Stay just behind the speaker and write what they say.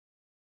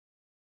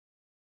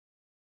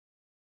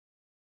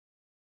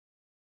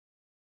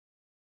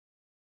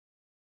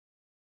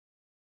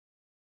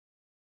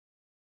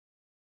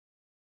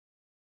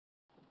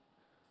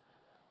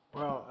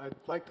Well, I'd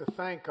like to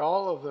thank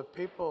all of the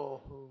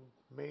people who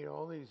made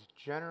all these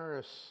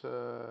generous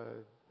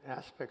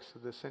aspects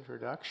of this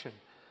introduction.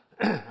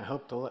 I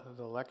hope the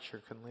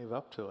lecture can live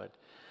up to it.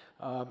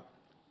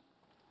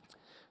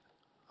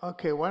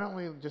 Okay, why don't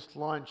we just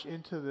launch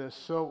into this?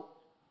 So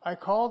I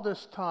called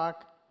this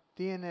talk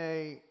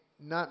DNA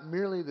Not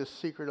Merely the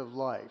Secret of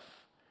Life.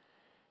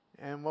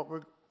 And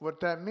what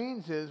that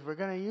means is we're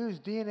going to use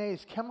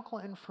DNA's chemical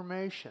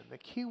information. The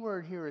key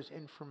word here is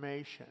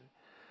information.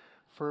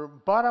 For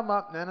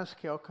bottom-up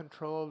nanoscale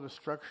control of the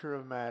structure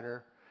of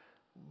matter,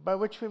 by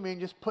which we mean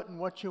just putting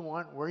what you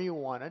want where you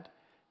want it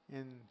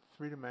in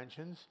 3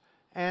 dimensions,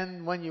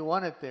 and when you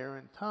want it there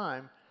in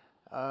time,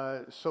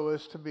 so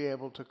as to be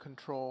able to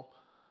control,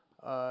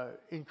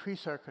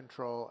 increase our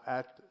control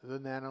at the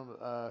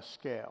nano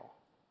scale.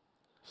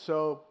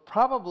 So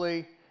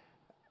probably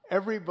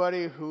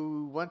everybody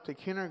who went to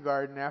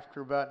kindergarten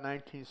after about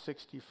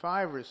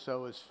 1965 or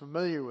so is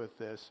familiar with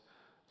this.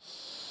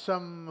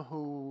 Some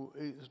who,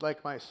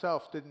 like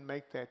myself, didn't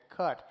make that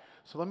cut.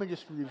 So let me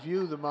just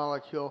review the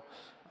molecule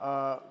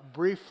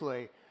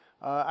briefly.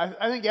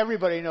 I think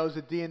everybody knows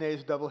that DNA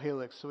is double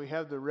helix. So we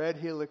have the red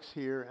helix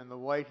here and the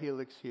white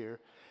helix here.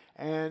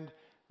 And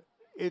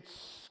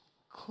it's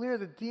clear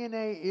that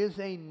DNA is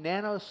a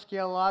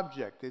nanoscale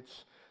object.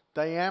 Its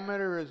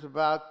diameter is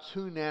about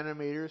 2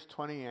 nanometers,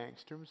 20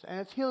 angstroms, and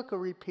its helical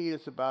repeat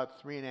is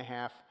about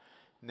 3.5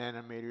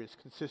 nanometers,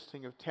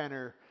 consisting of 10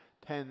 or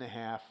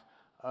 10.5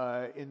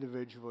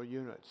 individual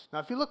units. Now,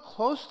 if you look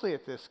closely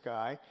at this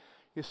guy,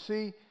 you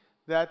see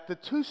that the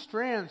 2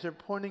 strands are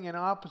pointing in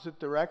opposite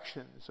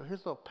directions. So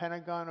here's a little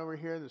pentagon over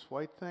here, this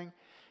white thing.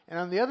 And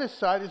on the other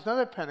side is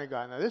another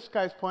pentagon. Now, this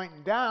guy's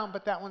pointing down,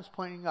 but that one's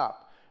pointing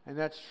up. And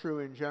that's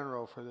true in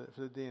general for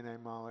the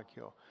DNA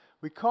molecule.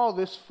 We call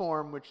this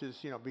form, which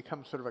is,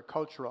 become sort of a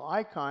cultural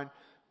icon,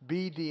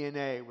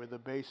 bDNA, where the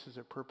bases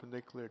are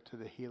perpendicular to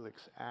the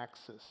helix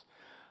axis.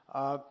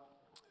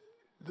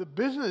 The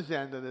business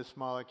end of this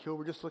molecule,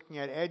 we're just looking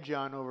at edge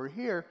on over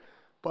here,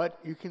 but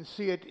you can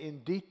see it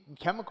in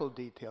chemical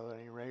detail at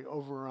any rate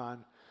over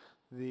on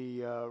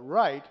the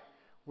right,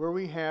 where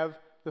we have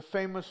the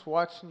famous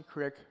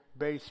Watson-Crick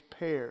base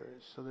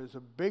pairs. So there's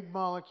a big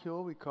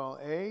molecule we call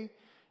A,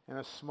 and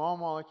a small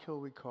molecule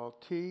we call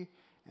T,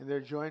 and they're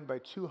joined by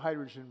 2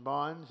 hydrogen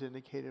bonds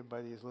indicated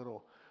by these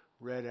little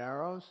red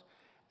arrows.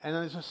 And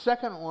then there's a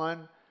second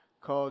one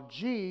called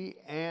G,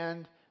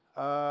 and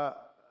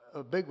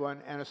a big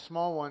one, and a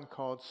small one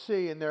called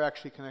C, and they're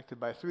actually connected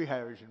by 3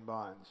 hydrogen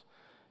bonds.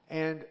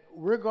 And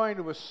we're going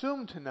to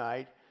assume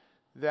tonight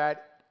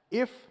that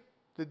if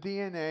the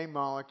DNA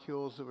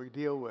molecules that we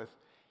deal with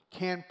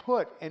can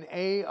put an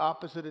A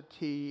opposite a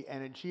T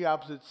and a G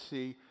opposite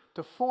C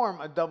to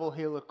form a double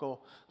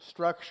helical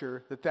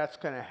structure, that's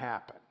going to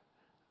happen.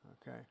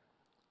 Okay.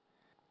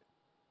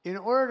 In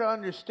order to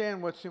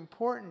understand what's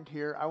important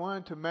here, I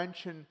wanted to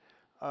mention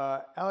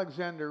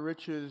Alexander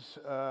Rich's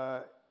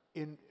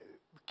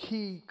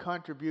key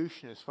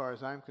contribution as far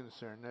as I'm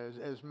concerned.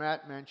 As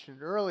Matt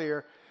mentioned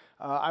earlier,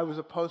 I was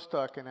a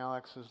postdoc in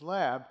Alex's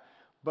lab,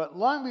 but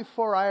long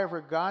before I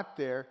ever got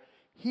there,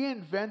 he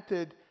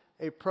invented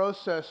a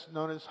process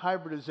known as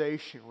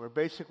hybridization, where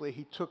basically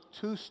he took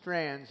 2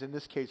 strands, in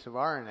this case of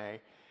RNA,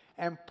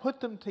 and put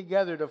them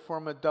together to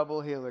form a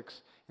double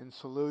helix in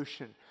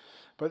solution.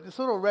 But this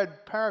little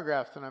red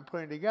paragraph that I'm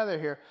putting together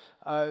here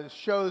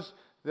shows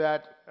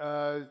that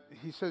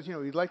he says,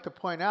 he'd like to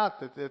point out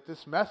that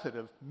this method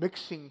of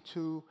mixing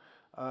 2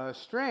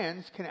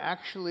 strands can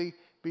actually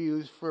be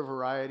used for a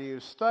variety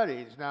of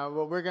studies. Now,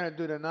 what we're going to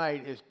do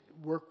tonight is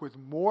work with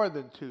more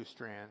than 2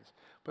 strands,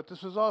 but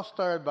this was all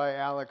started by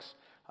Alex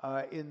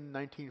in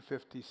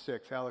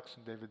 1956, Alex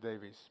and David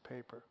Davies'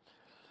 paper.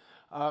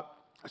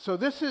 So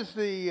this is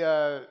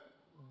the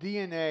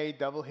DNA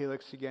double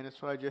helix again.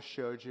 It's what I just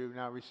showed you.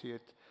 Now we see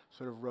it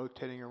sort of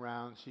rotating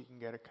around so you can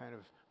get a kind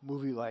of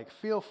movie-like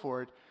feel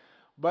for it.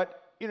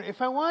 But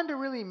if I wanted to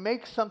really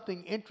make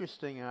something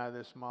interesting out of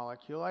this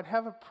molecule, I'd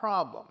have a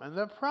problem. And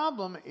the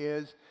problem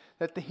is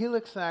that the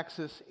helix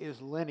axis is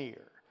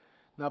linear.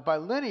 Now, by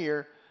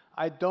linear,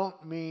 I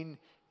don't mean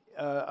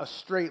a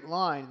straight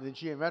line in the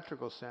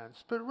geometrical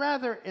sense, but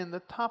rather in the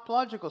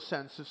topological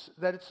sense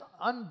that it's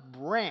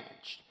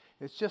unbranched.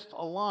 It's just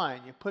a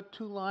line. You put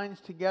 2 lines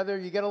together,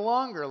 you get a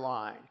longer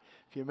line.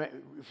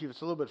 If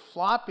it's a little bit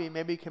floppy,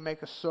 maybe you can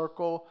make a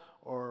circle,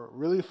 or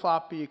really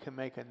floppy, you can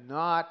make a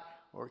knot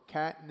or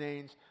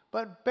catenanes.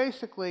 But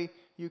basically,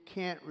 you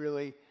can't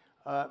really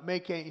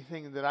make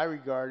anything that I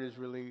regard as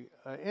really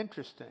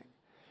interesting.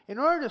 In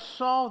order to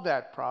solve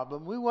that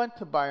problem, we went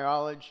to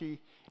biology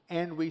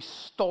and we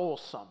stole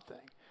something.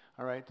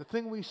 All right, the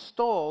thing we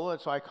stole,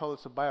 that's why I call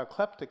this a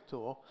biocleptic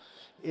tool,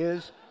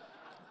 is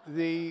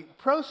the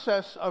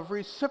process of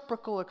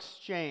reciprocal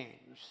exchange.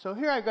 So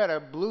here I got a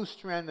blue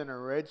strand and a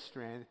red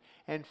strand,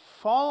 and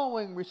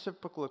following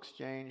reciprocal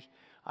exchange,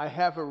 I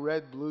have a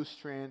red-blue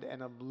strand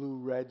and a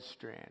blue-red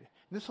strand.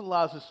 And this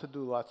allows us to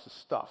do lots of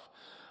stuff.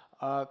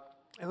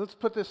 And let's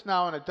put this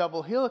now in a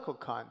double helical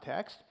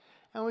context,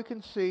 and we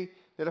can see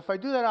that if I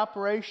do that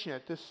operation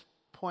at this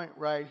point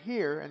right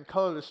here and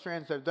color the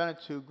strands I've done it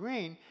to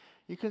green,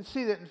 you can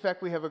see that, in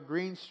fact, we have a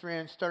green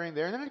strand starting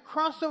there, and then it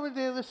crosses over to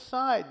the other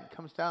side and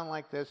comes down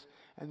like this,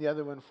 and the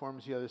other one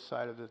forms the other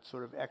side of the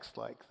sort of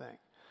X-like thing.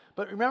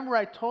 But remember,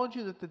 I told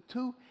you that the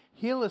two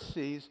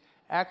helices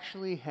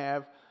actually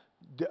have,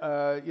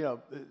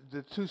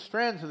 the two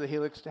strands of the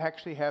helix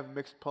actually have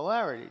mixed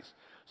polarities.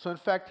 So, in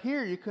fact,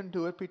 here you can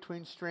do it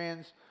between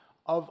strands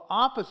of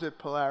opposite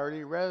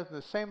polarity rather than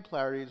the same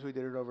polarity as we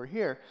did it over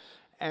here.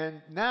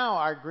 And now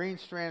our green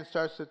strand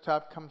starts at the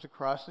top, comes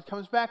across, it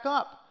comes back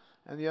up,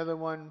 and the other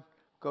one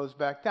goes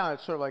back down.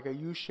 It's sort of like a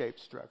U-shaped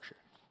structure.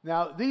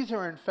 Now, these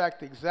are, in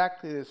fact,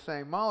 exactly the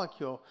same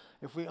molecule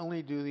if we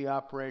only do the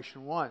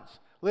operation once.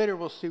 Later,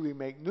 we'll see we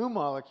make new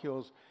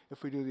molecules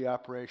if we do the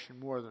operation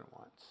more than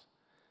once.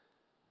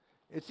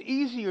 It's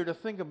easier to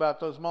think about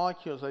those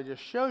molecules I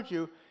just showed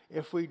you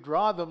if we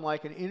draw them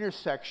like an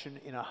intersection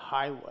in a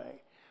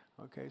highway.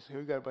 Okay, so here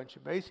we've got a bunch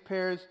of base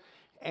pairs,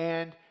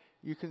 and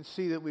you can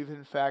see that we've,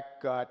 in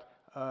fact, got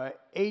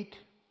 8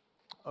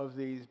 of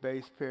these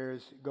base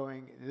pairs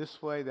going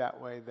this way,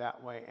 and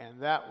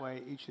that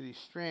way. Each of these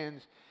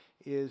strands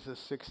is a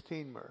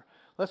 16-mer.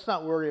 Let's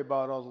not worry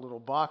about all the little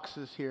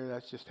boxes here.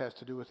 That just has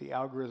to do with the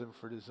algorithm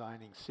for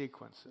designing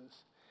sequences.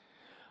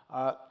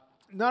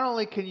 Not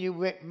only can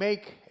you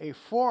make a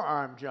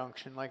 4-arm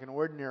junction like an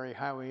ordinary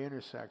highway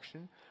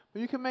intersection,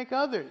 but you can make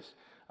others.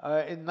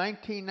 In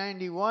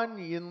 1991,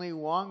 Yinli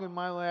Wang in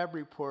my lab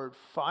reported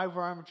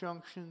 5-arm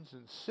junctions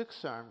and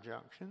 6-arm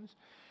junctions.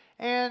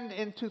 And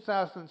in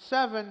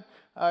 2007,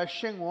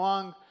 Xing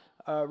Wang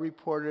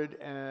reported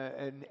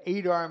an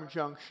 8-arm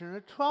junction and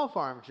a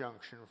 12-arm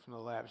junction from the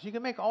labs. You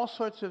can make all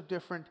sorts of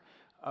different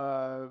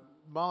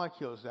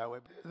molecules that way.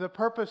 The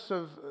purpose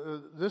of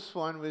this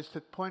one was to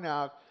point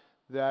out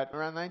that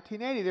around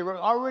 1980, there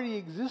already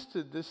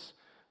existed this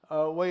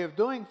way of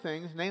doing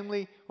things,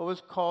 namely what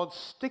was called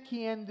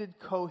sticky-ended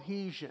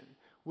cohesion,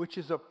 which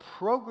is a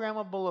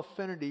programmable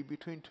affinity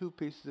between two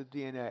pieces of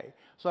DNA.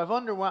 So I've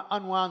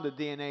unwound the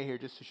DNA here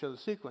just to show the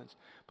sequence.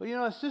 But you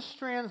notice this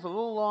strand's a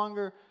little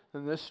longer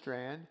than this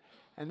strand,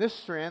 and this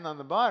strand on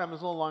the bottom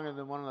is a little longer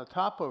than one on the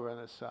top over on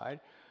this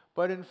side.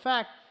 But in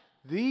fact,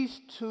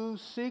 these two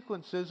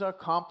sequences are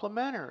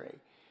complementary.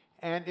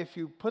 And if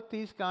you put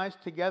these guys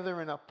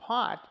together in a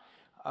pot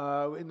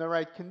in the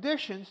right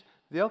conditions,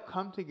 they'll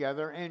come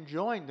together and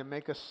join to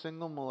make a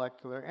single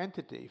molecular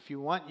entity. If you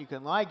want, you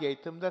can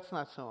ligate them. That's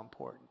not so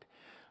important.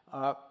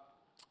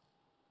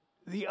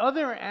 The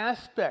other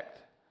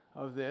aspect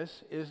of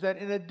this is that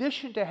in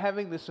addition to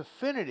having this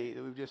affinity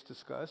that we've just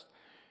discussed,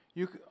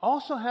 you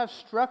also have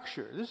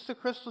structure. This is the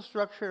crystal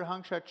structure that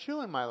Hong Xia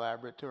Chu in my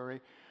laboratory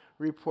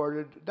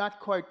reported not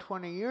quite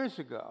 20 years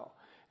ago.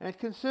 And it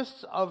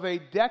consists of a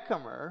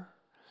decamer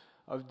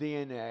of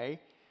DNA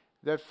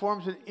that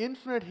forms an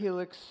infinite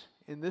helix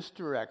in this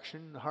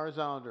direction, the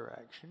horizontal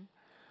direction,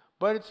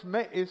 but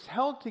it's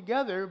held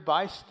together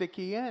by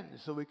sticky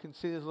ends. So we can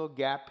see there's a little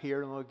gap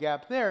here and a little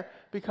gap there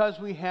because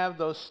we have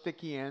those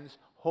sticky ends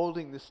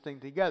holding this thing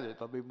together.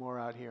 There'll be more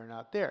out here and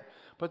out there.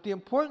 But the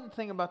important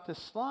thing about this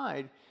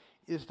slide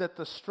is that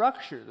the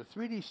structure, the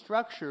 3D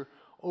structure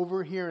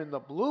over here in the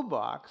blue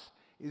box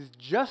is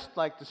just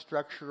like the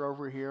structure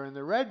over here in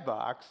the red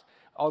box,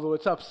 although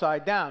it's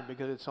upside down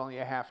because it's only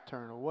a half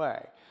turn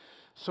away.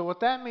 So what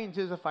that means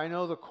is if I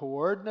know the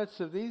coordinates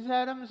of these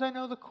atoms, I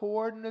know the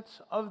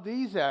coordinates of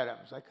these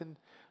atoms. I can,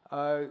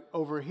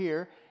 over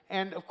here.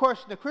 And of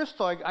course, in the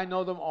crystal, I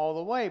know them all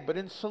the way. But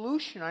in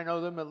solution, I know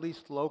them at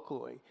least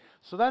locally.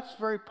 So that's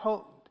very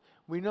potent.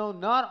 We know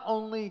not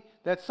only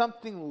that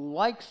something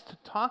likes to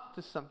talk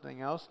to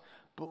something else,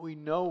 but we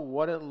know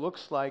what it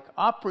looks like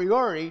a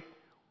priori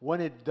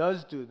when it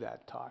does do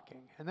that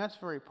talking. And that's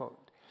very potent.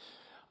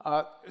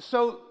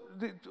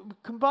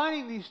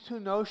 Combining these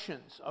two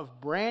notions of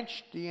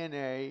branched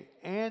DNA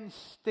and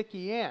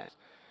sticky ends,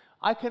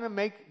 I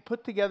can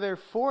put together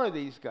 4 of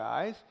these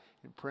guys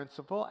in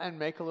principle and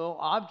make a little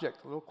object,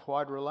 a little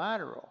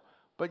quadrilateral.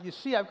 But you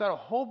see, I've got a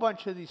whole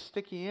bunch of these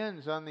sticky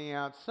ends on the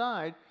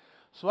outside,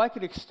 so I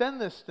could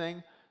extend this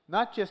thing,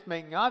 not just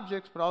making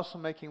objects, but also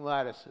making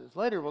lattices.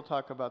 Later we'll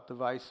talk about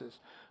devices.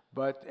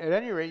 But at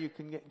any rate, you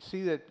can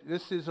see that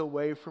this is a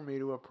way for me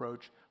to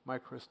approach my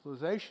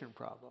crystallization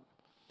problem.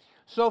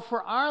 So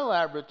for our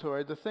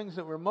laboratory, the things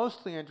that we're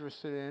mostly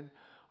interested in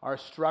are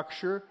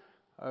structure,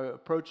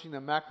 approaching the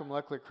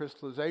macromolecular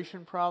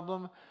crystallization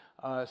problem,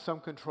 some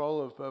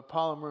control of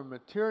polymer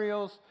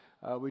materials.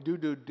 We do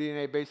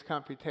DNA-based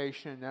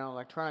computation and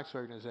nanoelectronics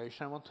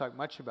organization. I won't talk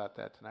much about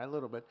that tonight, a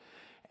little bit.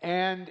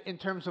 And in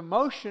terms of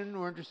motion,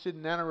 we're interested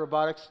in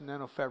nanorobotics and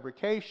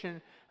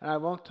nanofabrication. And I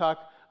won't talk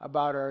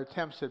about our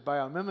attempts at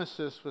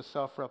biomimesis with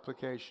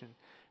self-replication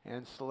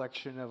and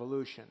selection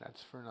evolution.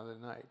 That's for another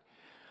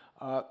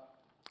night.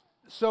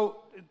 So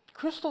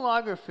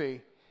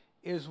crystallography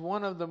is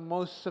one of the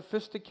most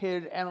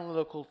sophisticated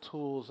analytical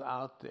tools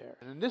out there.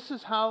 And this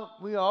is how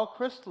we all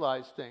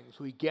crystallize things.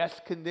 We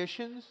guess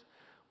conditions.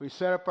 We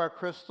set up our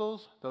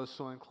crystals. Those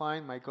so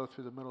inclined might go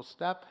through the middle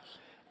step.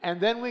 And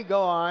then we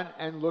go on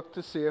and look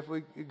to see if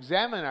we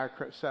examine our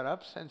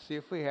setups and see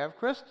if we have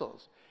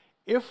crystals.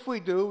 If we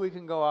do, we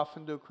can go off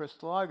and do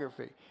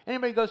crystallography.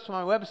 Anybody goes to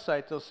my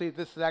website, they'll see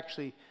this is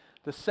actually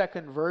the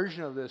second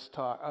version of this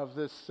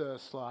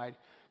slide,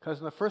 because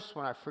in the first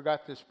one I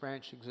forgot this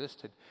branch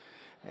existed.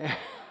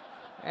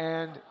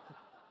 And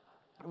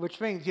which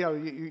means, you know,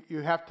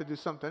 you have to do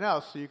something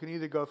else. So you can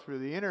either go through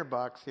the inner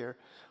box here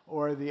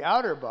or the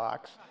outer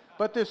box.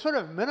 But there's sort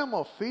of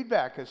minimal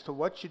feedback as to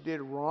what you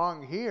did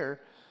wrong here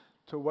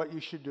to what you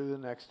should do the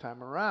next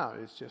time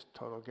around. It's just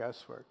total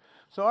guesswork.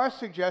 So our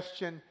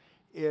suggestion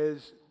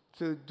is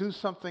to do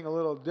something a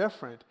little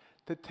different,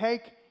 to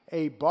take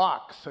a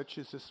box, such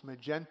as this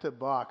magenta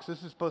box.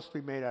 This is supposed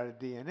to be made out of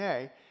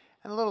DNA,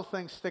 and the little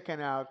things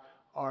sticking out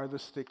are the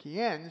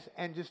sticky ends,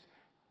 and just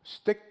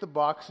stick the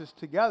boxes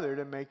together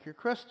to make your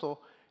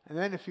crystal. And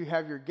then if you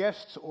have your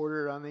guests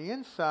ordered on the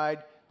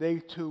inside, they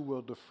too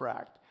will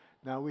diffract.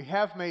 Now we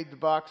have made the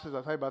boxes,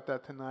 I'll tell you about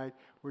that tonight.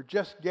 We're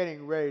just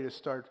getting ready to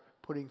start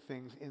putting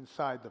things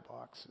inside the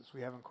boxes.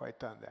 We haven't quite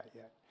done that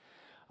yet.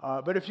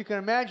 But if you can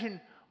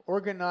imagine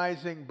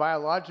organizing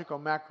biological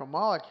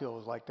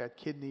macromolecules like that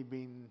kidney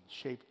bean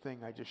shaped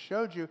thing I just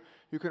showed you,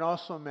 you can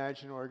also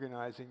imagine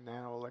organizing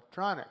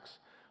nanoelectronics.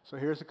 So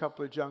here's a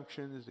couple of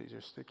junctions, these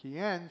are sticky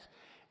ends,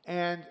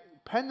 and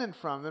pendant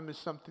from them is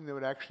something that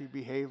would actually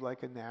behave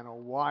like a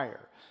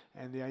nanowire.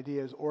 And the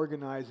idea is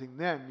organizing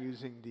them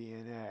using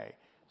DNA.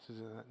 This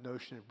is a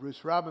notion that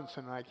Bruce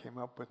Robinson and I came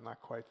up with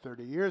not quite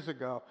 30 years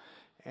ago,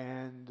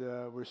 and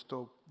we're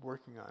still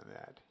working on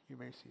that. You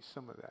may see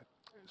some of that.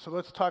 So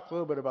let's talk a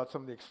little bit about some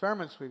of the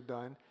experiments we've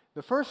done.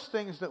 The first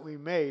things that we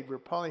made were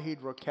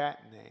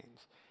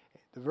polyhedrocatenanes.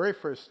 The very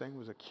first thing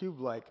was a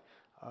cube-like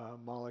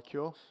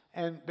molecule.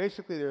 And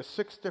basically there are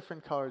 6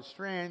 different colored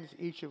strands,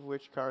 each of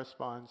which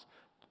corresponds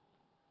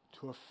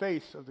to a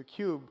face of the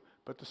cube,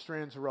 but the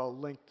strands are all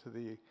linked to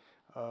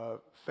the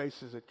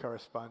faces that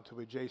correspond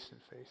to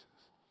adjacent faces.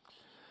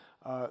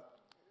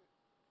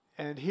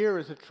 And here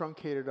is a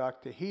truncated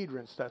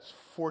octahedron, so that's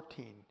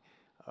 14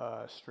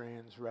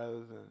 strands rather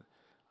than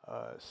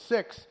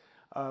 6.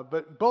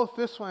 But both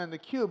this one and the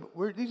cube,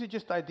 these are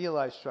just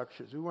idealized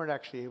structures. We weren't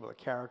actually able to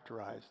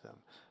characterize them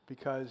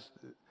because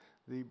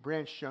the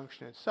branch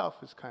junction itself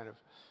is kind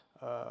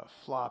of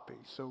floppy.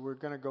 So we're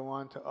going to go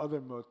on to other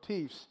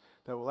motifs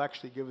that will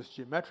actually give us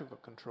geometrical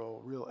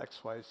control, real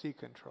XYZ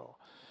control.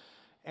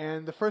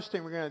 And the first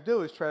thing we're going to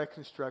do is try to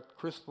construct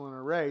crystalline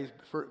arrays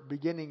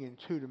beginning in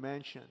 2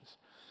 dimensions.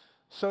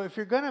 So if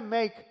you're going to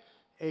make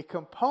a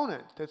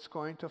component that's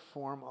going to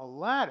form a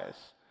lattice,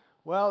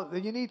 well,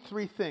 then you need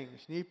 3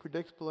 things. You need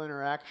predictable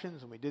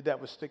interactions, and we did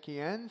that with sticky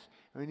ends.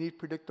 And we need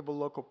predictable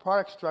local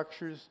product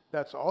structures.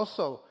 That's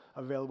also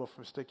available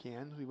from sticky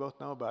ends. We both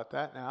know about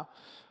that now.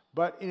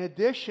 But in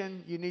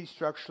addition, you need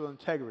structural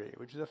integrity,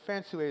 which is a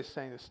fancy way of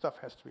saying that stuff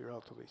has to be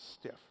relatively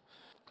stiff.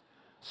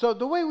 So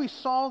the way we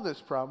solved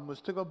this problem was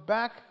to go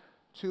back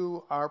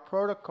to our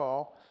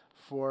protocol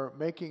for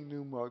making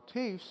new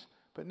motifs,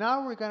 but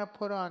now we're going to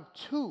put on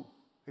 2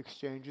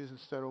 exchanges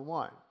instead of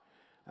 1.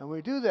 And when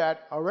we do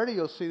that, already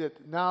you'll see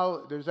that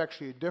now there's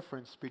actually a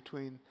difference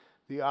between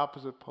the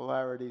opposite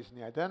polarities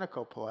and the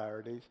identical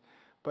polarities.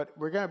 But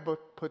we're going to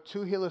put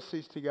 2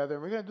 helices together,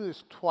 and we're going to do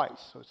this twice.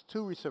 So it's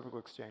 2 reciprocal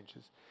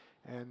exchanges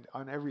and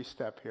on every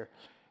step here.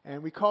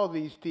 And we call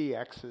these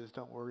DXs.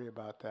 Don't worry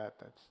about that.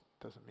 That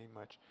doesn't mean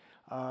much.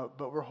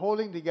 But we're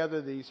holding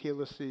together these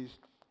helices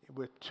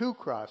with 2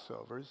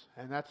 crossovers,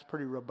 and that's a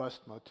pretty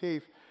robust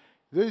motif.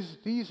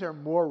 These are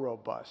more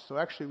robust. So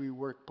actually we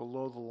work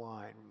below the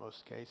line in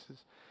most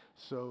cases.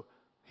 So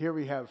here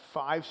we have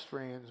 5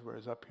 strands,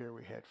 whereas up here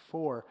we had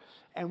 4.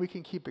 And we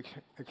can keep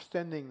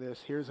extending this.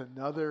 Here's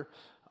another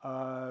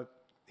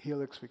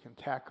helix we can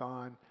tack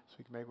on. So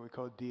we can make what we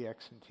call DX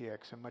and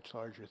TX and much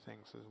larger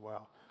things as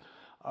well.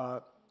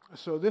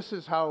 So this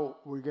is how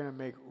we're going to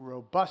make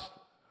robust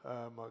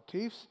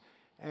motifs.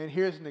 And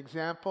here's an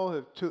example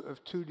of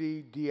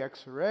 2D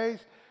DX arrays.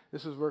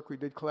 This is work we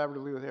did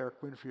collaboratively with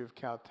Eric Winfrey of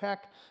Caltech.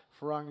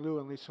 Farang Liu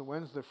and Lisa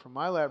Wensler from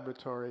my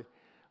laboratory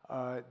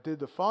did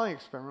the following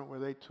experiment where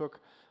they took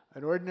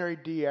an ordinary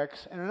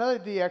DX and another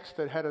DX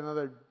that had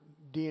another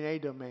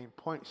DNA domain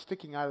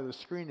sticking out of the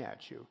screen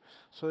at you.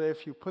 So that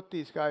if you put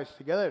these guys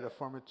together to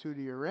form a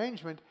 2D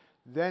arrangement,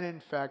 then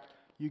in fact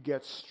you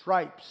get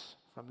stripes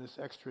from this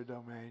extra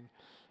domain.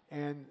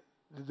 And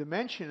the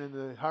dimension in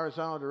the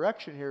horizontal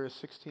direction here is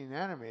 16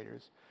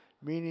 nanometers,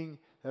 meaning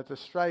that the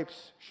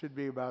stripes should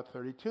be about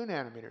 32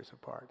 nanometers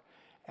apart.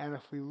 And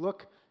if we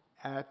look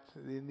at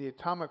in the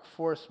atomic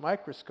force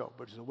microscope,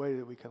 which is a way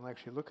that we can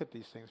actually look at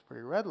these things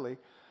pretty readily,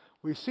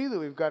 we see that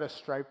we've got a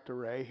striped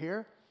array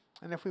here.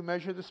 And if we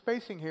measure the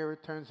spacing here,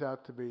 it turns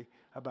out to be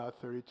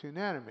about 32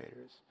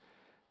 nanometers.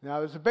 Now,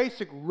 there's a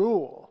basic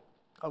rule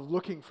of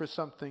looking for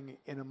something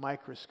in a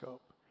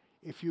microscope.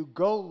 If you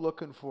go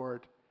looking for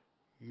it,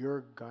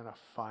 you're going to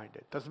find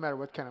it. Doesn't matter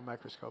what kind of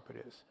microscope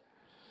it is.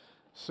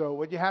 So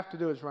what you have to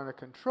do is run a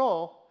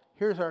control.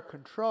 Here's our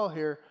control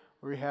here,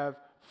 where we have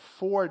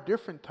 4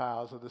 different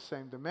tiles of the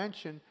same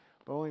dimension,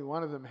 but only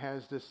one of them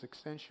has this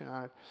extension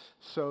on it,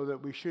 so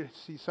that we should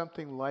see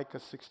something like a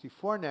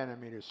 64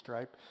 nanometer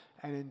stripe,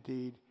 and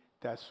indeed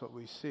that's what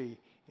we see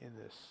in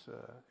this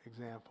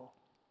example.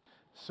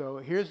 So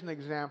here's an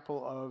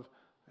example of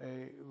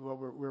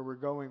where we're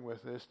going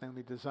with this,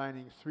 namely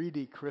designing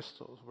 3D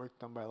crystals, work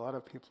done by a lot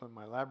of people in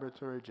my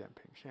laboratory,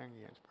 Jianping Sheng,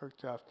 Jens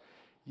Bergtoft,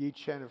 Yi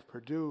Chen of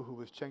Purdue, who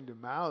was Chengde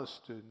Mao's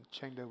student.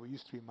 Chengde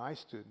used to be my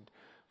student,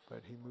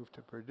 but he moved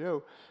to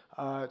Purdue.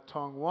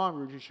 Tong Wang,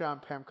 Ruji Shah,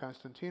 and Pam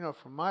Constantino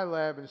from my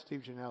lab, and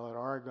Steve Janelle at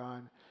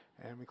Oregon.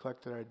 And we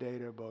collected our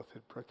data both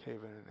at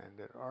Brookhaven and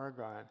at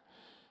Oregon.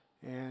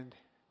 And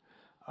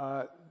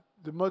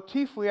the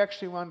motif we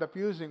actually wound up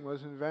using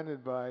was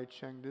invented by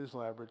Chengde's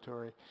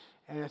laboratory.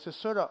 And it's a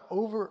sort of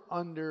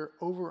over-under,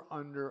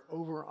 over-under,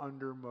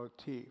 over-under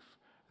motif.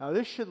 Now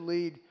this should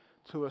lead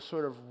to a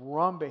sort of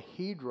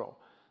rhombohedral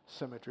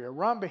symmetry. A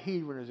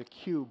rhombohedron is a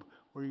cube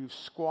where you've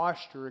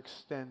squashed or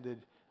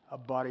extended a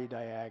body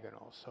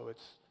diagonal. So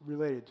it's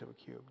related to a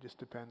cube, just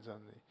depends on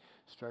the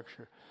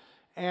structure.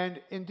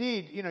 And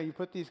indeed, you know, you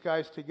put these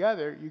guys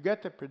together, you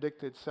get the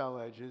predicted cell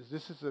edges.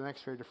 This is the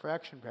X-ray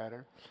diffraction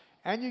pattern.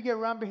 And you get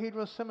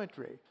rhombohedral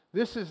symmetry.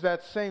 This is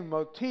that same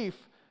motif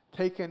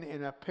taken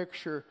in a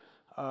picture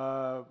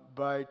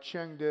by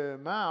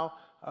Chengde Mao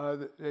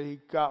that he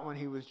got when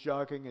he was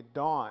jogging at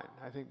dawn.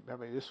 I think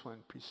probably this one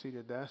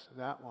preceded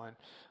that one.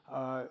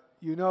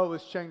 You know it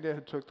was Chengde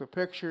who took the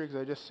picture because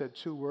I just said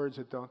two words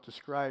that don't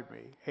describe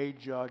me: A,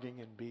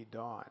 jogging, and B,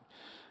 dawn.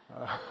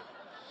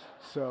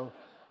 So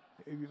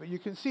you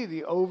can see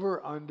the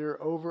over,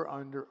 under, over,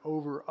 under,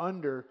 over,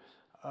 under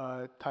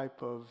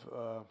type of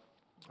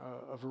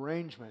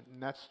arrangement,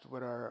 and that's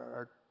what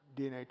our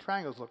DNA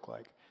triangles look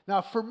like.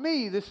 Now, for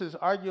me, this is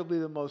arguably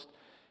the most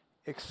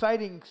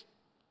exciting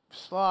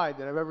slide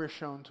that I've ever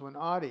shown to an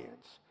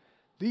audience.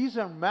 These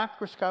are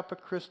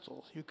macroscopic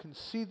crystals. You can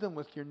see them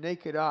with your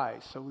naked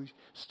eyes. So we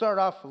start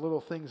off with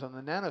little things on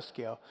the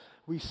nanoscale.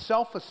 We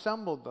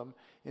self-assembled them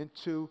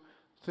into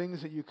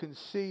things that you can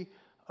see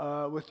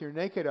with your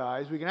naked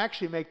eyes. We can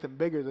actually make them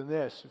bigger than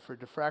this. For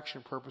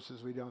diffraction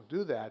purposes, we don't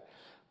do that.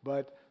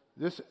 But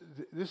this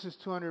is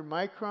 200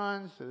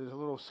 microns. There's a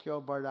little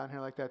scale bar down here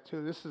like that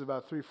too. This is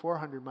about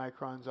 300-400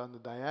 microns on the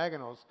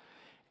diagonals.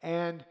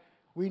 And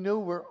we knew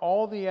where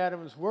all the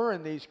atoms were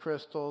in these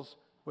crystals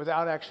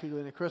without actually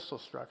doing the crystal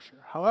structure.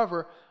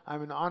 However,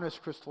 I'm an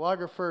honest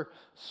crystallographer,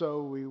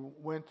 so we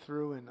went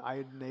through and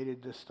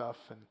iodinated this stuff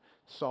and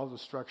solved the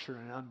structure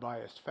in an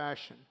unbiased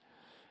fashion.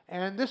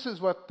 And this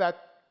is what that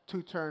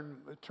two-turn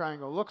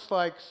triangle looks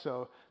like.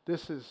 So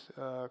this is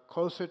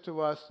closer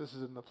to us. This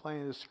is in the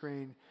plane of the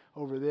screen.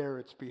 Over there,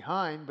 it's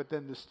behind, but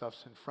then this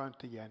stuff's in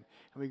front again,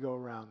 and we go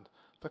around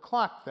the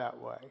clock that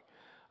way.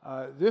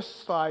 This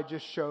slide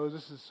just shows,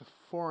 this is a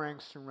 4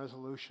 angstrom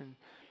resolution,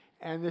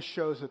 and this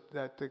shows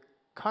that the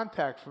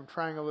contact from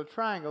triangle to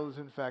triangle is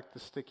in fact the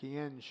sticky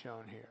end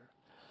shown here.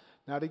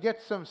 Now, to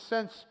get some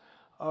sense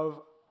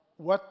of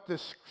what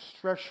this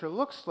structure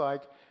looks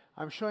like,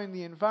 I'm showing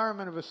the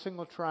environment of a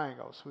single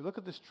triangle. So we look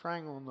at this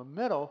triangle in the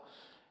middle,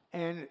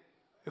 and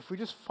if we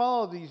just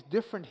follow these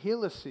different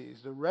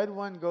helices, the red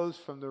one goes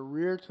from the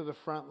rear to the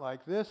front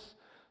like this,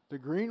 the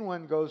green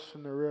one goes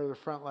from the rear to the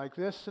front like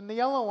this, and the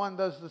yellow one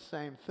does the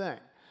same thing.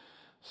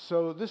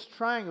 So this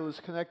triangle is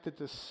connected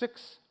to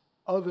 6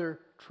 other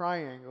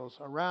triangles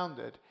around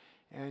it,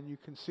 and you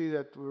can see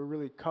that we're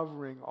really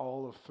covering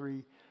all of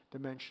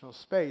 3-dimensional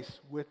space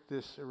with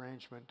this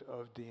arrangement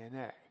of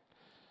DNA.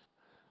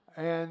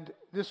 And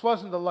this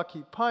wasn't a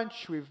lucky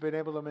punch. We've been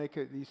able to make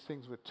these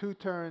things with 2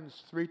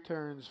 turns, 3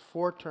 turns,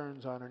 4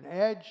 turns on an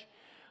edge.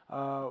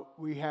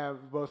 We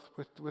have both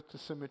with the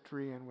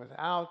symmetry and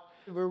without.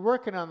 We're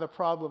working on the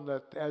problem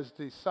that as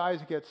the size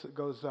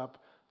goes up,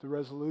 the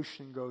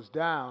resolution goes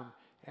down,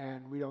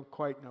 and we don't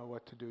quite know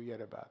what to do yet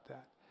about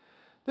that.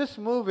 This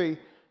movie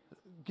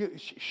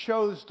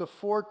shows the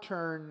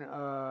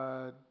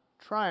 4-turn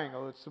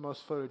triangle. It's the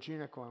most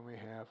photogenic one we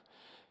have.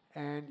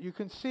 And you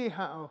can see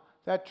how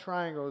that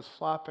triangle is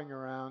flopping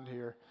around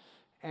here,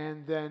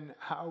 and then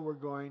how we're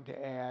going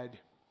to add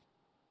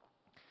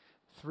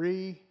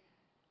 3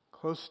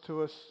 close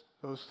to us,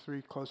 those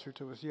 3 closer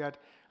to us yet,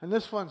 and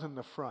this one's in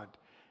the front.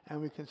 And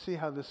we can see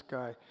how this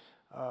guy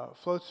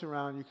floats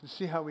around. You can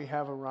see how we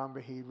have a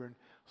rhombohedron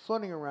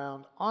floating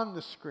around on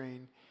the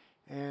screen,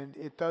 and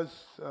it does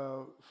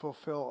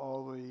fulfill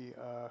all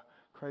the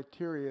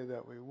criteria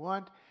that we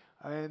want.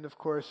 And of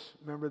course,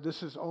 remember,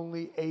 this is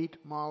only 8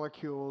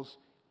 molecules.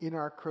 In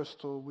our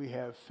crystal, we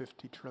have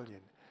 50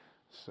 trillion.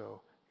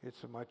 So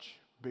it's a much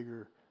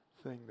bigger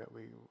thing that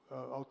we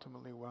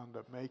ultimately wound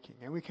up making.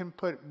 And we can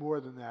put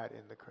more than that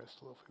in the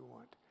crystal if we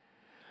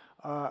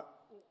want.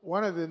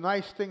 One of the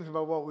nice things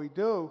about what we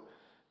do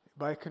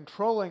by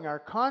controlling our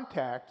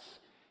contacts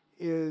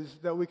is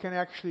that we can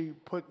actually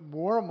put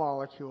more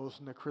molecules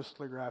in the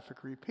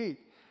crystallographic repeat.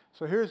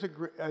 So here's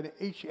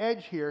each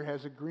edge here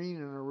has a green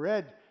and a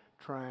red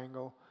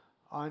triangle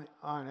on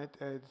it.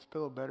 It's a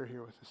little better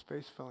here with the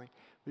space filling.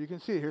 But you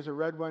can see here's a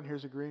red one,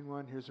 here's a green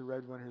one, here's a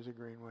red one, here's a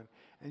green one.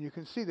 And you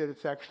can see that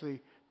it's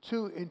actually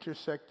 2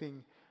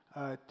 intersecting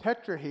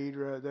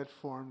tetrahedra that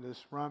form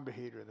this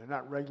rhombohedron. They're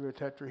not regular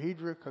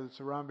tetrahedra because it's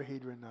a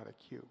rhombohedron, not a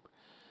cube.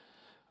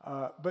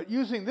 But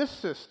using this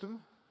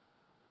system,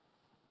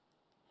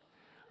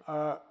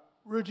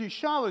 Ruji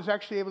Shah was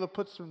actually able to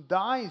put some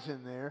dyes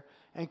in there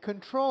and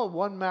control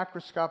one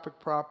macroscopic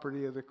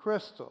property of the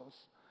crystals.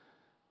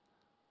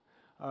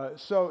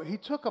 So he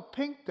took a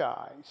pink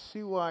dye,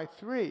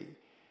 CY3,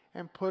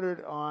 and put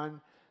it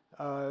on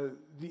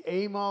the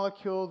A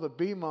molecule, the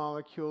B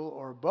molecule,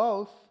 or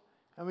both,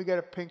 and we get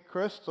a pink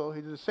crystal.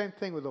 He did the same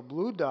thing with a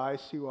blue dye,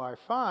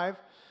 CY5,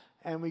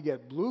 and we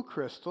get blue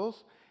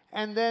crystals.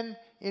 And then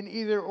in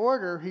either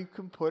order, he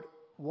can put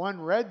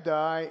one red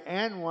dye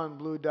and one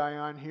blue dye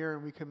on here,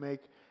 and we can make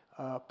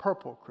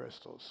purple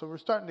crystals. So we're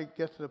starting to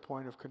get to the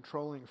point of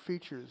controlling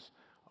features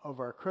of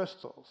our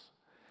crystals.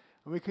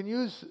 And we can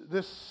use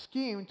this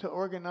scheme to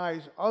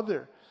organize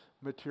other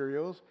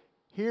materials.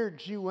 Here,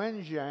 Ji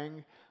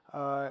Wenjiang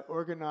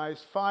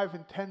organized 5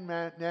 and 10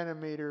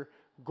 nanometer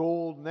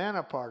gold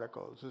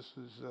nanoparticles. This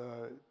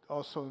was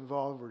also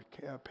involved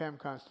with Pam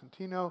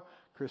Constantino,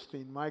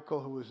 Christine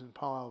Michael, who was in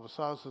Paul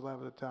Alvasa's lab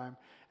at the time,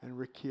 and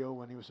Rick Keel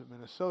when he was in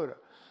Minnesota.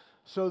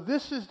 So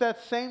this is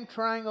that same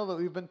triangle that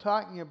we've been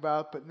talking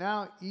about, but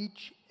now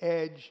each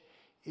edge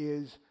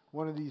is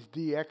one of these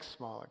DX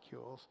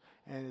molecules,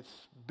 and it's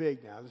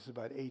big now. This is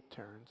about 8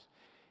 turns.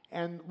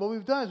 And what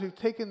we've done is we've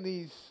taken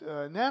these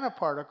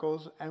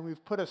nanoparticles and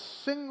we've put a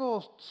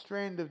single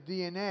strand of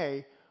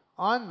DNA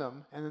on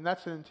them, and then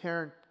that's an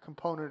inherent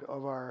component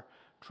of our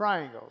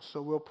triangle.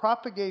 So we'll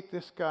propagate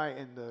this guy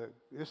in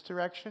this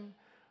direction,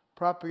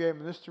 propagate him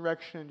in this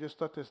direction, and just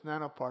let this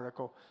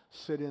nanoparticle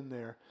sit in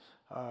there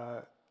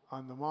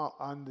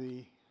on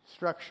the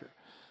structure.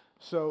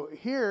 So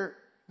here,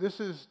 this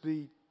is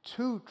the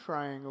 2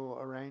 triangle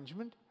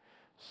arrangement.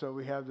 So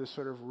we have this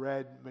sort of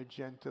red,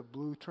 magenta,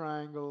 blue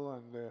triangle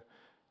and the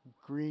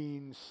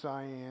green,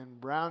 cyan,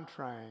 brown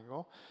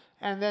triangle.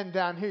 And then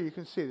down here you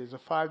can see there's a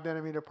 5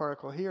 nanometer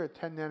particle here, a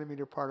 10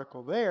 nanometer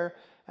particle there,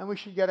 and we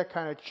should get a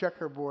kind of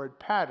checkerboard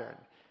pattern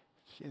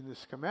in the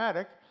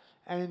schematic.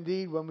 And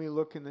indeed, when we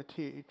look in the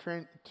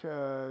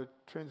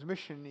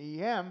transmission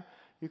EM,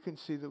 you can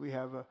see that we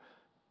have a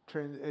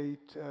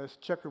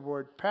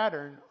checkerboard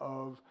pattern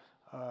of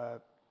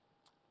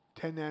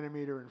 10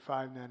 nanometer and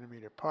 5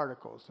 nanometer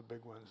particles, the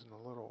big ones and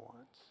the little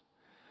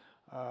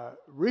ones.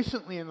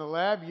 Recently in the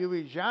lab,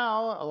 Yui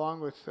Zhao,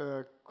 along with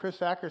Chris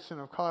Ackerson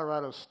of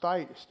Colorado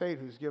State,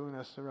 who's given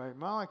us the right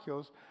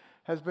molecules,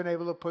 has been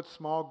able to put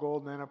small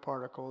gold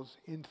nanoparticles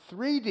in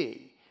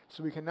 3D.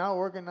 So we can now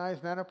organize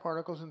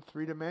nanoparticles in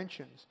 3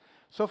 dimensions.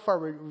 So far,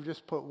 we've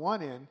just put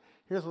one in.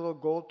 Here's a little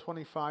gold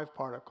 25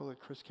 particle that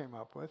Chris came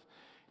up with.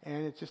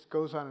 And it just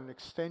goes on an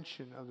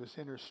extension of this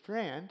inner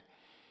strand.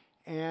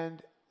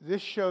 And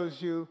this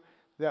shows you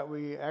that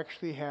we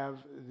actually have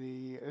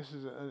this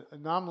is an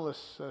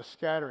anomalous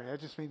scattering. That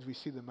just means we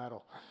see the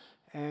metal.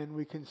 And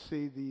we can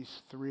see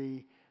these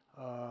 3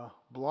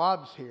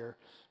 blobs here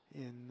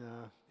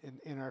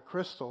in our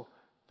crystal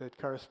that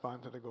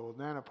correspond to the gold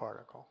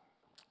nanoparticle.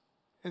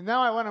 And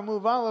now I want to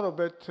move on a little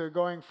bit to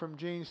going from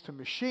genes to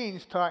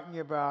machines, talking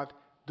about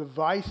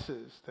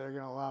devices that are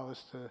going to allow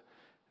us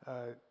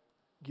to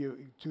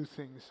do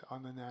things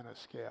on the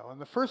nanoscale.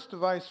 And the first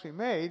device we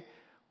made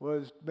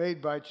was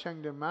made by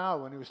Chengde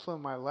Mao when he was still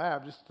in my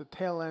lab, just at the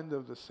tail end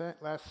of the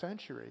last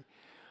century,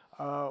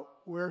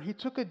 where he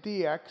took a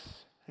DX,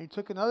 and he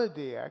took another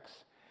DX,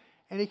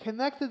 and he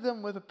connected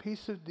them with a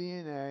piece of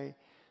DNA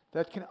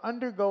that can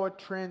undergo a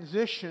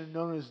transition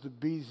known as the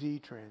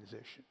BZ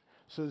transition.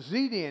 So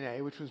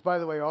zDNA, which was, by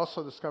the way,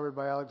 also discovered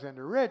by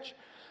Alexander Rich,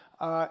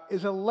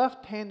 is a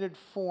left-handed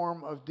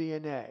form of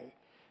DNA.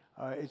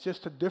 It's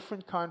just a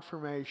different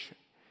conformation.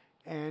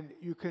 And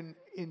you can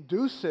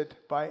induce it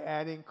by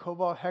adding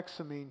cobalt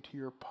hexamine to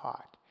your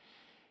pot.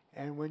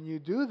 And when you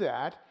do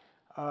that,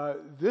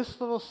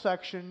 this little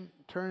section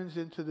turns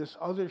into this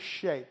other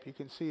shape. You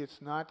can see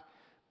it's not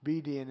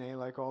bDNA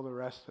like all the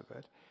rest of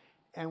it.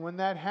 And when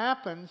that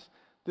happens,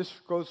 this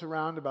goes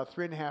around about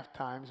 3.5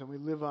 times, and we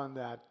live on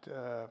that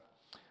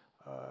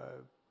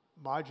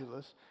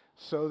modulus,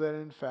 so that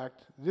in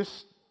fact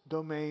this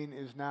domain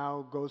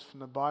goes from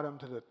the bottom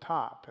to the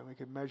top, and we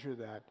can measure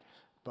that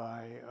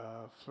by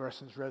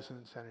fluorescence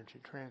resonance energy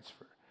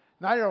transfer.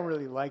 Now, I don't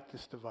really like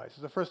this device.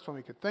 It's the first one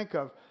we could think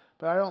of,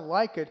 but I don't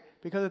like it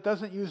because it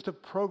doesn't use the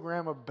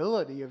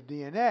programmability of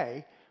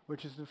DNA,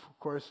 which is, of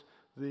course,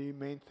 the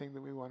main thing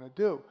that we want to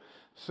do.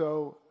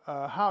 So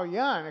Hao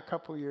Yan, a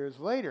couple years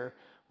later,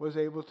 was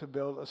able to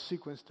build a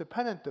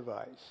sequence-dependent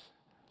device.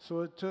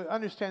 So to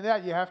understand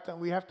that,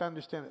 we have to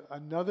understand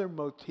another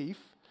motif,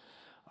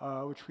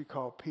 which we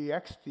call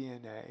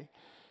pxDNA.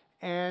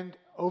 And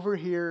over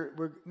here,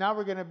 we're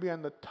going to be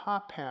on the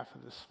top half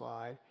of the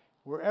slide.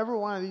 Wherever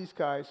one of these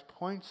guys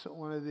points at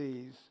one of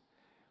these,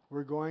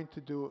 we're going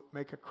to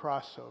make a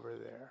crossover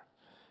there.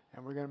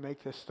 And we're going to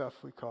make this stuff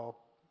we call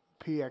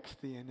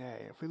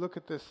pxDNA. If we look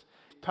at this,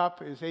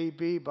 top is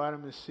AB,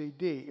 bottom is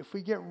CD. If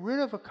we get rid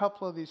of a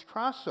couple of these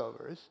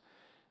crossovers,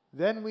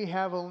 then we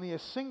have only a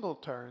single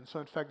turn. So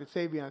in fact, it's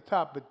AB on the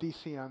top, but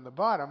DC on the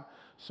bottom.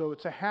 So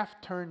it's a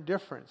half-turn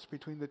difference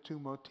between the two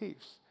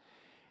motifs.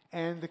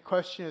 And the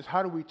question is,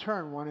 how do we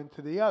turn one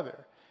into the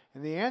other?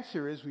 And the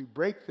answer is we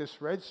break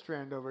this red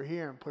strand over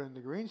here and put in the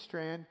green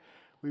strand.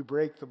 We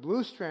break the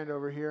blue strand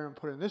over here and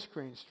put in this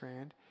green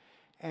strand.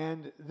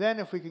 And then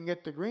if we can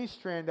get the green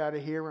strand out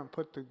of here and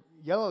put the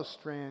yellow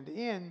strand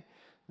in,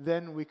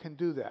 then we can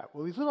do that.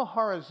 Well, these little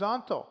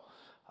horizontal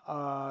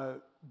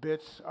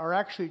bits are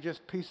actually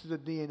just pieces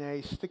of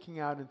DNA sticking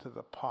out into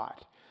the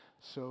pot.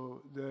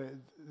 So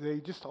they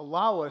just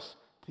allow us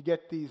to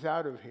get these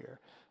out of here.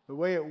 The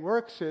way it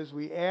works is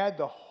we add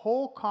the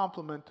whole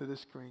complement to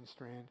this green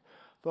strand,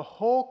 the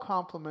whole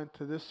complement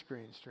to this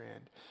green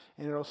strand,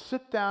 and it'll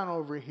sit down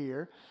over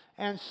here,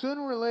 and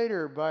sooner or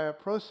later, by a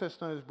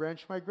process known as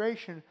branch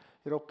migration,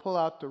 it'll pull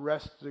out the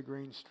rest of the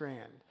green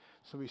strand.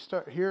 So we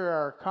start, here are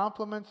our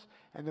complements,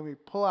 and then we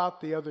pull out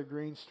the other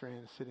green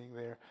strand sitting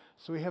there.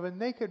 So we have a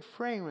naked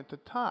frame at the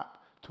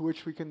top, to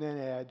which we can then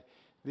add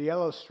the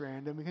yellow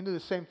strand, and we can do the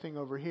same thing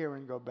over here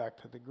and go back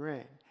to the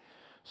grain.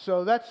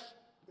 So that's,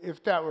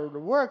 if that were to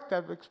work,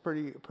 that looks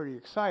pretty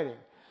exciting.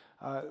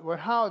 What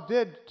Howe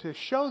did to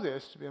show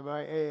this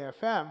by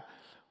AFM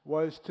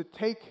was to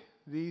take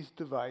these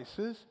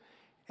devices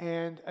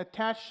and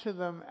attach to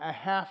them a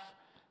half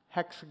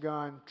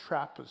hexagon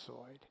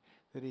trapezoid.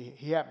 That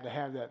he happened to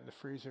have that in the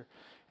freezer.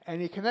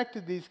 And he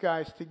connected these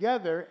guys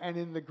together, and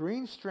in the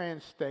green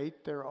strand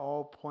state, they're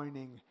all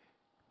pointing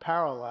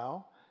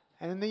parallel.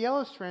 And in the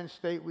yellow strand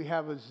state, we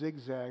have a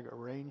zigzag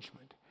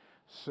arrangement.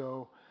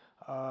 So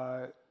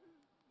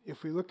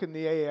if we look in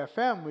the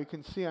AFM, we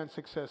can see on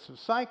successive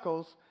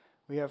cycles,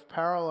 we have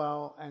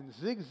parallel and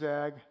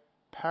zigzag,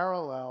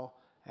 parallel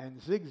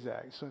and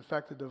zigzag. So in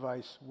fact, the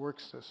device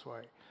works this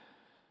way.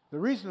 The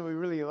reason we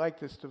really like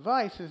this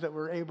device is that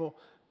we're able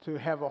to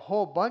have a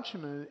whole bunch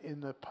of them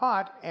in the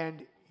pot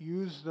and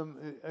use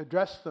them,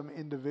 address them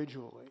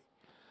individually.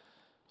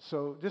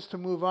 So just to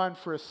move on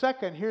for a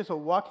second, here's a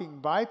walking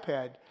biped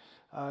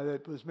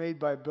that was made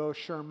by Bill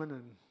Sherman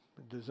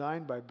and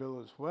designed by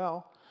Bill as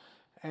well.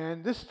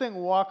 And this thing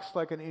walks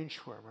like an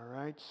inchworm, all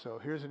right? So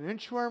here's an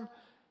inchworm,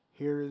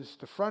 here's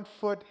the front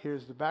foot,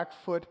 here's the back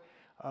foot.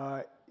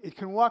 It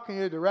can walk in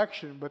either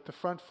direction, but the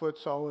front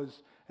foot's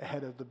always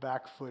ahead of the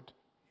back foot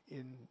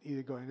in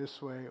either going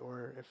this way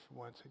or if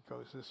once it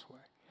goes this way.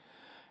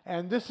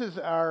 And this is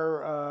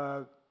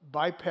our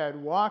biped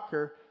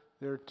walker.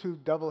 There are two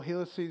double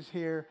helices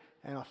here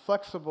and a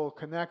flexible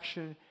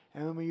connection.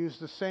 And then we use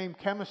the same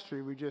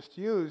chemistry we just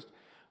used.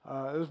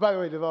 It was, by the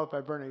way, developed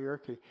by Bernard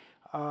Yerke,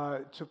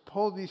 to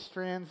pull these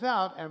strands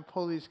out and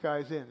pull these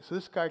guys in. So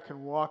this guy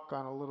can walk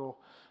on a little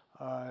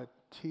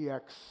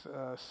TX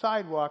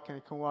sidewalk, and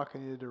it can walk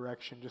in either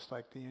direction, just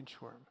like the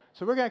inchworm.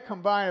 So we're going to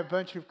combine a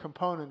bunch of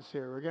components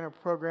here. We're going to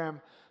program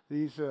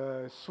these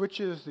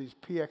switches, these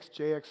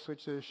PX-JX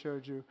switches I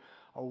showed you,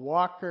 a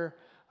walker,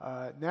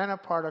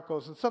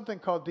 nanoparticles, and something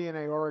called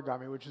DNA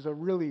origami, which is a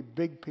really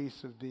big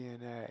piece of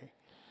DNA.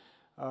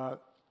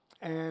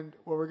 And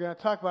what we're going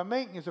to talk about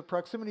making is a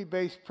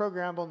proximity-based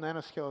programmable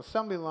nanoscale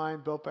assembly line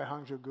built by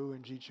Hangzhou Gu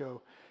and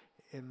Jicho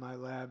in my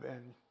lab,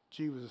 and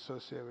Ji was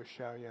associated with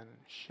Xiaoyan and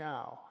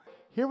Xiao.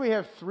 Here we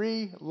have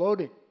 3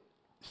 loading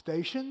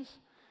stations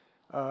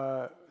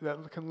that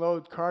can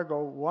load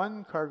cargo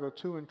 1, cargo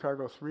 2, and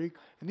cargo 3.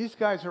 And these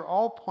guys are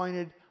all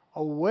pointed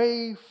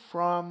away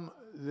from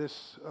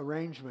this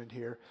arrangement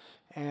here.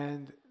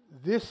 And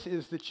this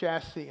is the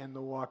chassis and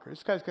the walker.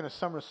 This guy's going to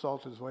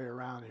somersault his way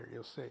around here,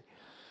 you'll see.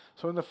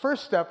 So in the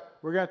first step,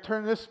 we're going to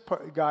turn this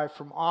guy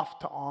from off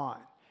to on.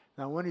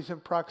 Now when he's in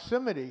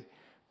proximity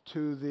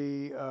to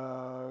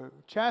the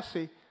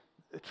chassis,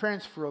 the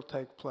transfer will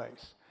take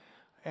place.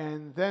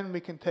 And then we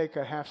can take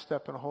a half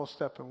step and a whole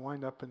step and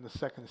wind up in the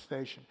second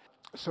station.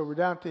 So we're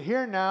down to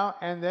here now,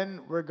 and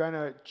then we're going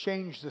to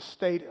change the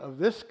state of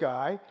this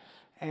guy,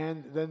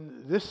 and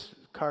then this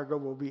cargo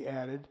will be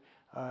added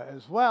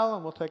as well,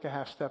 and we'll take a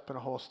half step and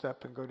a whole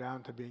step and go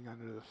down to being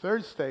under the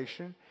third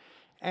station.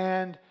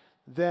 And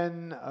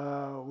then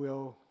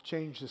we'll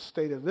change the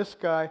state of this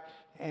guy,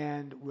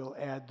 and we'll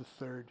add the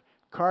third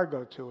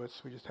cargo to it,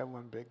 so we just have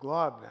one big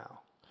glob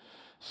now.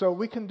 So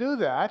we can do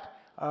that.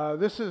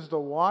 This is the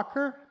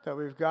walker that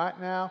we've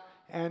got now,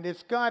 and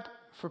it's got,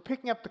 for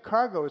picking up the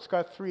cargo, it's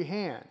got 3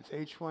 hands,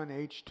 H1,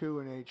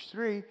 H2, and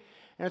H3,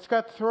 and it's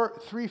got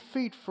 3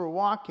 feet for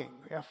walking,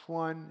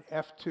 F1,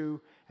 F2,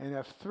 and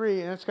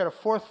F3, and it's got a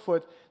 4th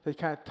foot that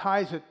kind of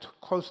ties it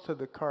close to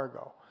the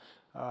cargo.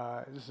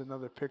 This is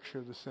another picture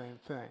of the same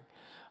thing.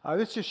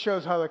 This just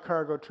shows how the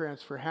cargo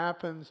transfer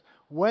happens.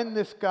 When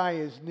this guy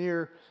is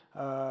near,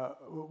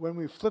 when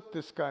we flip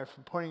this guy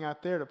from pointing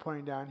out there to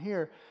pointing down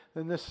here,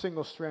 then this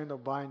single strand will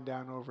bind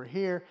down over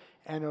here,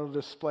 and it'll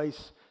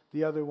displace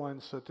the other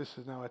one, so that this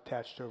is now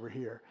attached over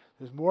here.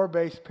 There's more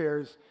base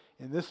pairs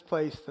in this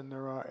place than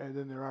there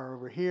are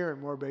over here,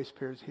 and more base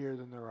pairs here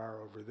than there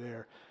are over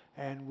there.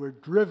 And we're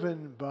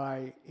driven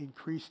by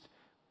increased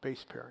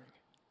base pairing.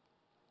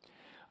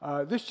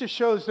 This just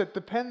shows that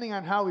depending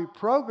on how we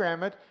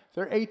program it,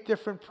 there are 8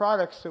 different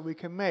products that we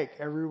can make,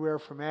 everywhere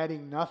from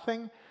adding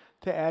nothing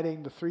to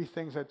adding the 3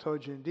 things I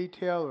told you in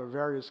detail, or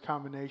various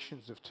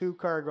combinations of 2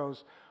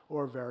 cargos,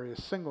 or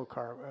various single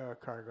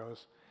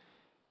cargos.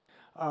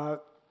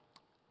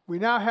 We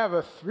now have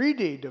a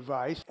 3D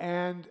device,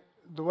 and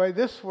the way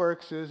this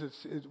works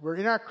is we're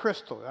in our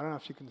crystal. I don't know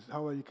if you can,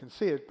 how well you can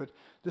see it, but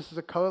this is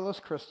a colorless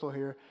crystal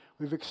here.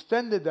 We've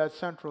extended that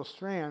central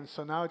strand,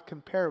 so now it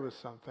can pair with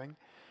something.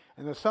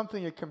 And the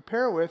something you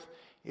compare with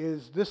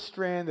is this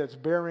strand that's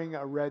bearing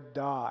a red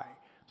dye.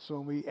 So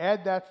when we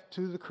add that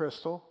to the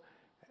crystal,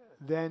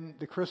 then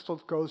the crystal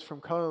goes from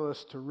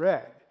colorless to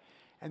red.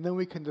 And then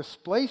we can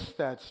displace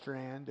that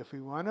strand if we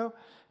want to,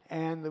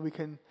 and then we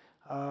can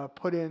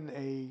put in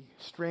a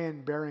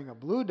strand bearing a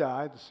blue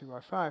dye, the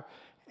CY5,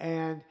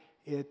 and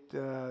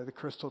the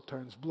crystal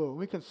turns blue.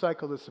 We can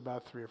cycle this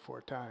about 3 or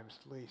 4 times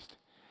at least.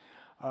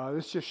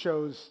 This just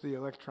shows the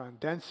electron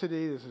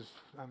density. This is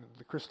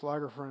the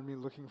crystallographer and me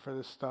looking for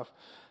this stuff.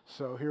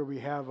 So here we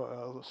have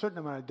a certain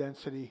amount of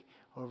density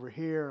over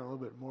here, and a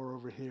little bit more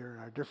over here in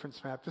our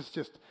difference map. This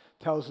just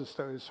tells us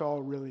that it's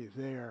all really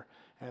there,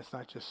 and it's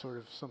not just sort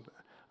of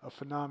a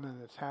phenomenon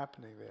that's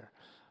happening there.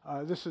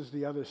 This is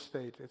the other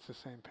state. It's the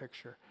same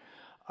picture.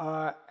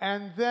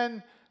 And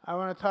then I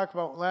want to talk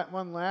about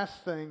one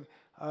last thing.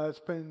 It's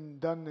been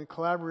done in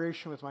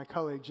collaboration with my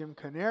colleague Jim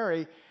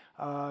Canary.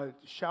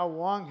 Xiao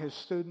Wang, his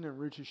student, and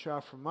Ruchi Shah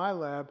from my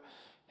lab,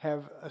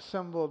 have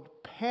assembled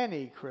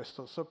PANI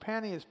crystals. So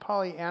PANI is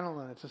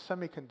polyaniline. It's a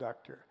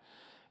semiconductor.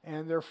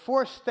 And there are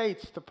 4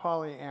 states to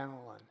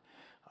polyaniline.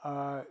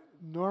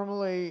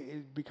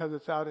 Normally, because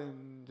it's out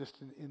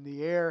in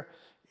the air,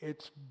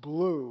 it's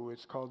blue.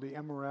 It's called the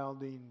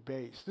emeraldine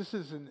base. This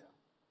is an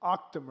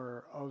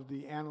octamer of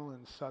the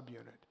aniline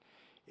subunit.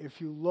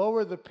 If you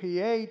lower the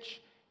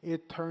pH,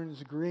 it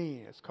turns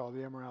green. It's called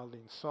the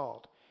emeraldine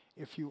salt.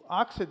 If you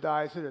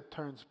oxidize it, it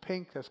turns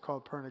pink. That's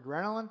called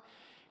pernogranulin.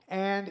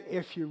 And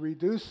if you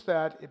reduce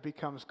that, it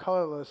becomes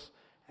colorless,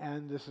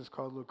 and this is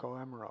called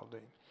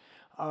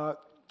leucoemeraldine.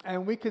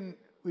 And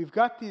we've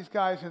got these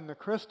guys in the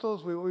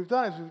crystals. What we've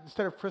done is,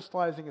 instead of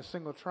crystallizing a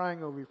single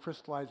triangle, we've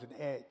crystallized an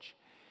edge.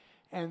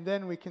 And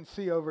then we can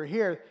see over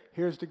here,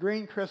 here's the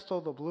green crystal,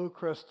 the blue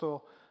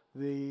crystal,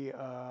 the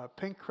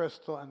pink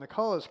crystal, and the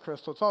colorless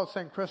crystal. It's all the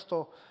same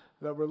crystal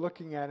that we're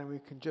looking at, and we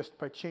can just,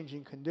 by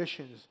changing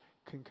conditions,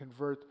 can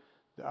convert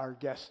our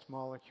guest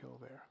molecule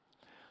there.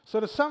 So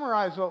to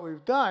summarize what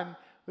we've done,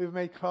 we've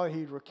made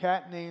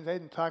polyhedrocatenanes. I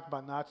didn't talk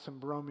about knots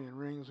and bromion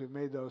rings. We've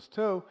made those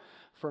too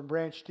from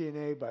branched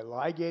DNA by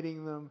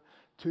ligating them.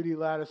 2D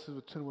lattices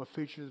with tunable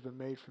features have been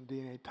made from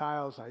DNA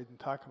tiles. I didn't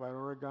talk about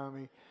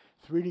origami.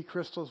 3D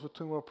crystals with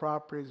tunable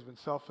properties have been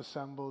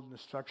self-assembled and the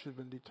structure has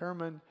been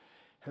determined.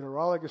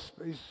 Heterologous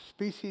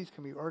species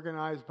can be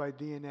organized by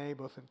DNA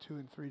both in 2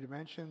 and 3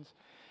 dimensions.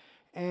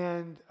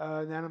 And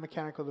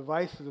nanomechanical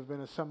devices have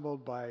been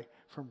assembled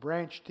from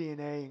branched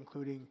DNA,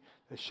 including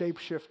a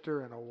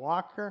shapeshifter and a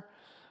walker.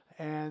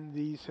 And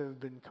these have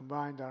been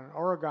combined on an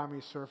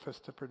origami surface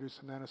to produce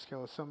a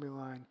nanoscale assembly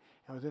line,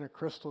 and within a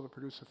crystal to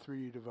produce a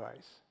 3D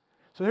device.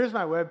 So here's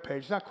my web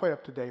page. It's not quite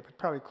up to date, but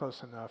probably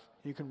close enough.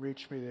 You can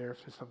reach me there if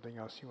there's something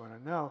else you want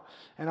to know.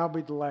 And I'll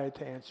be delighted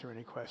to answer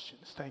any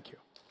questions. Thank you.